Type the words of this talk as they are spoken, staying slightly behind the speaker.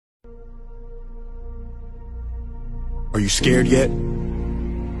Are you scared yet?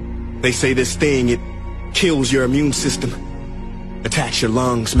 They say this thing, it kills your immune system, attacks your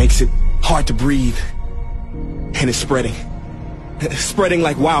lungs, makes it hard to breathe, and it's spreading. Spreading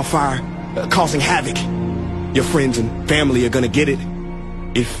like wildfire, causing havoc. Your friends and family are gonna get it,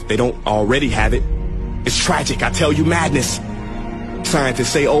 if they don't already have it. It's tragic, I tell you, madness. Scientists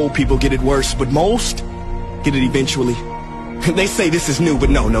say old people get it worse, but most get it eventually. They say this is new, but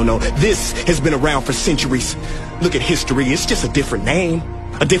no. This has been around for centuries. Look at history, it's just a different name,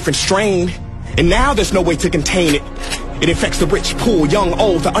 a different strain. And now there's no way to contain it. It infects the rich, poor, young,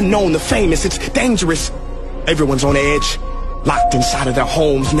 old, the unknown, the famous. It's dangerous. Everyone's on edge, locked inside of their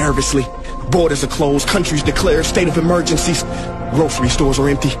homes nervously. Borders are closed, countries declare state of emergencies. Grocery stores are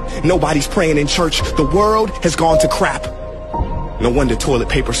empty, nobody's praying in church. The world has gone to crap. No wonder toilet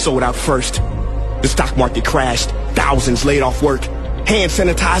paper sold out first. The stock market crashed, thousands laid off work. Hand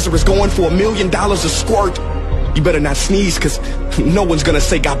sanitizer is going for $1 million a squirt. You better not sneeze, cause no one's gonna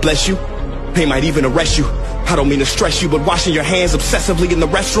say God bless you. They might even arrest you. I don't mean to stress you, but washing your hands obsessively in the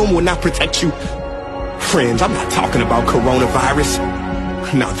restroom will not protect you. Friends, I'm not talking about coronavirus.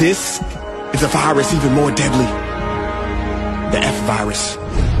 Now this is a virus even more deadly. The F virus.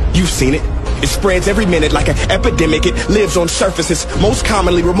 You've seen it. It spreads every minute like an epidemic. It lives on surfaces, most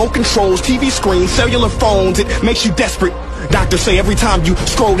commonly remote controls, TV screens, cellular phones. It makes you desperate. Doctors say every time you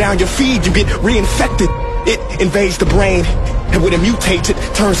scroll down your feed, you get reinfected. It invades the brain, and when it mutates,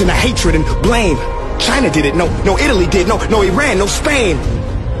 it turns into hatred and blame. China did it. No, Italy did. No, Iran. No, Spain.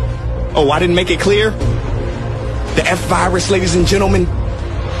 Oh, I didn't make it clear? The F virus, ladies and gentlemen,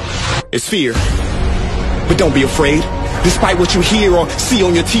 is fear. But don't be afraid. Despite what you hear or see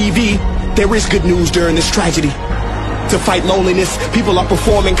on your TV, there is good news during this tragedy. To fight loneliness, people are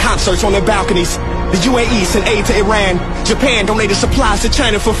performing concerts on their balconies. The UAE sent aid to Iran. Japan donated supplies to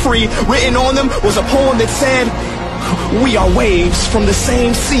China for free. Written on them was a poem that said, "We are waves from the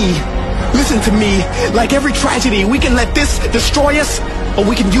same sea." Listen to me, like every tragedy, we can let this destroy us, or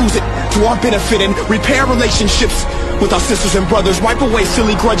we can use it to our benefit and repair relationships with our sisters and brothers, wipe away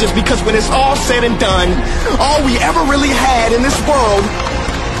silly grudges, because when it's all said and done, all we ever really had in this world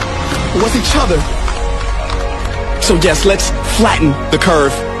was each other. So yes, let's flatten the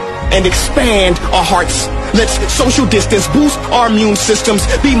curve and expand our hearts. Let's social distance, boost our immune systems,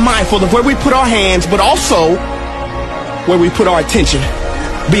 be mindful of where we put our hands, but also where we put our attention.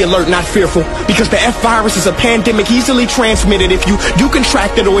 Be alert, not fearful, because the F virus is a pandemic easily transmitted. If you do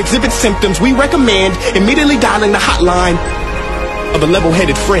contract it or exhibit symptoms, we recommend immediately dialing the hotline of a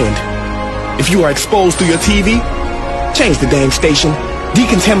level-headed friend. If you are exposed through your TV, change the dang station.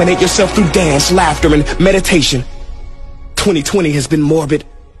 Decontaminate yourself through dance, laughter, and meditation. 2020 has been morbid.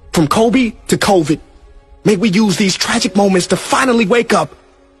 From Kobe to COVID. May we use these tragic moments to finally wake up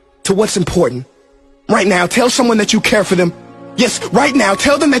to what's important. Right now, tell someone that you care for them. Yes, right now,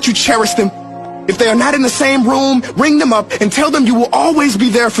 tell them that you cherish them. If they are not in the same room, ring them up and tell them you will always be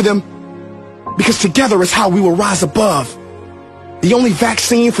there for them. Because together is how we will rise above. The only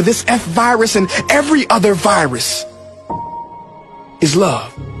vaccine for this F virus and every other virus is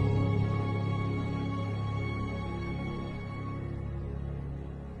love.